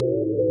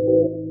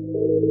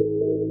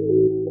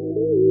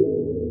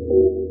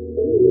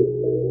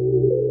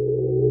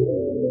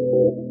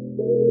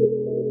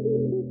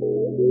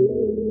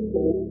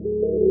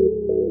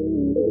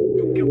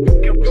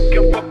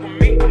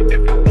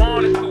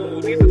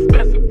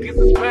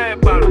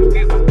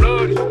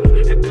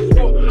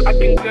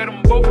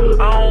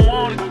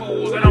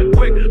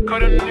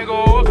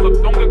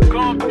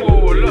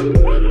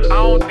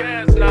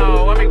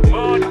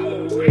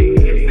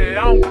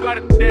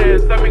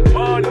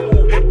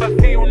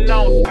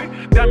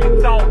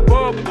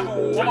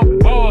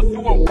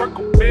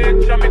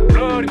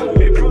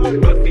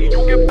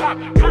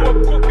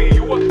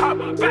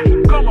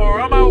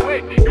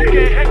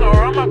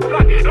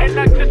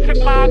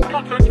I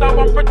conscious, now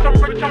I'm rich,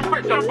 I'm rich, I'm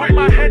rich. I put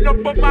my hand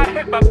above my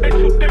head, I bet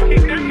you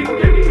dicky.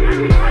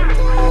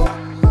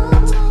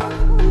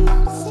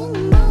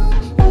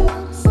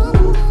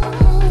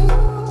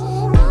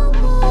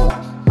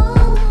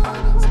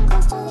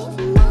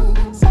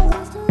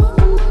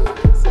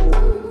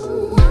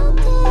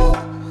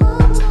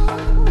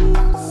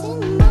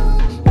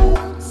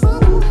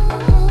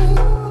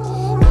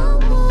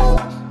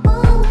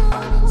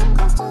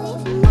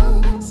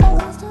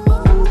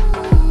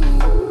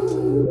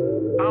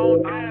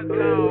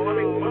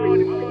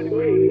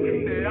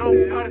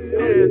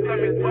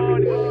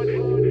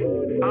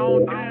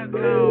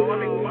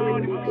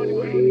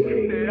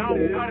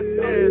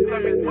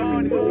 I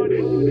don't